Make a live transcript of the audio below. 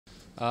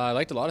I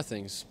liked a lot of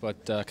things,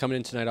 but coming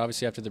in tonight,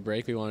 obviously after the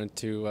break, we wanted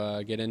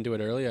to get into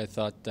it early. I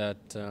thought that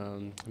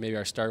maybe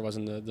our start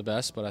wasn't the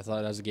best, but I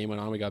thought as the game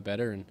went on, we got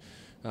better, and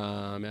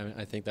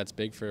I think that's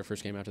big for a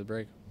first game after the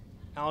break.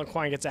 Alan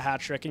Quine gets a hat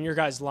trick, and your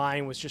guys'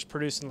 line was just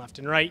producing left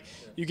and right.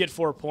 You get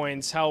 4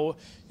 points. How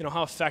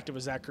effective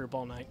was that group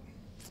all night?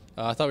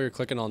 I thought we were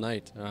clicking all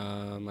night.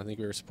 I think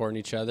we were supporting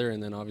each other,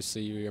 and then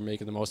obviously we were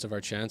making the most of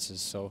our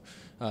chances. So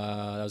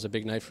that was a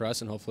big night for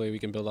us, and hopefully we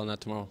can build on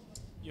that tomorrow.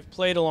 You've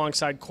played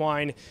alongside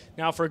Quine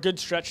now for a good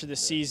stretch of the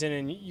season,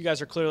 and you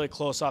guys are clearly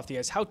close off the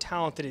ice. How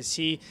talented is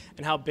he,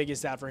 and how big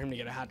is that for him to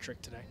get a hat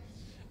trick today?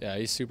 Yeah,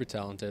 he's super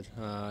talented.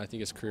 I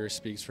think his career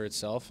speaks for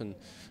itself, and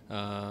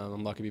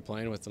I'm lucky to be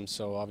playing with him.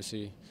 So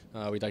obviously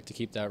we'd like to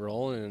keep that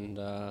rolling,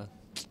 and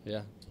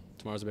yeah,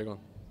 tomorrow's a big one.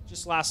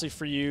 Just lastly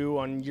for you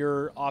on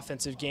your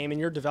offensive game and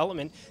your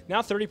development,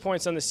 now 30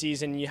 points on the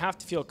season, you have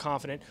to feel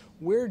confident.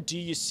 Where do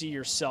you see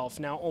yourself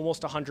now,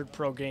 almost 100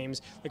 pro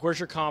games? Like, where's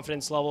your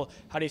confidence level?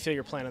 How do you feel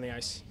you're playing on the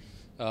ice?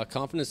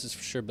 Confidence is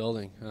for sure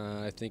building.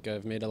 I think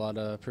I've made a lot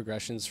of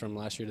progressions from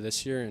last year to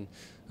this year, and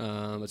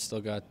it's still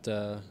got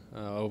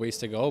a ways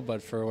to go.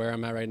 But for where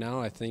I'm at right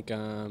now, I think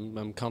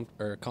I'm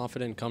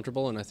confident and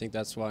comfortable, and I think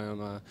that's why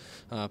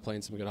I'm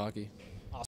playing some good hockey.